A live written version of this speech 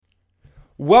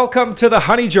Welcome to the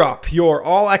Honey Drop, your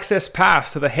all-access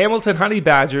pass to the Hamilton Honey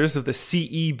Badgers of the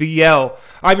CEBL.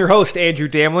 I'm your host, Andrew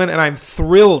Damlin, and I'm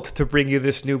thrilled to bring you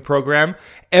this new program.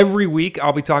 Every week,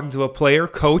 I'll be talking to a player,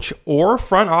 coach, or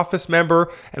front office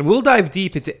member, and we'll dive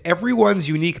deep into everyone's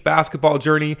unique basketball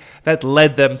journey that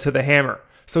led them to the Hammer.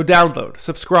 So download,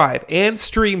 subscribe, and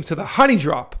stream to the Honey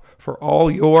Drop for all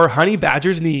your Honey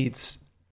Badgers needs.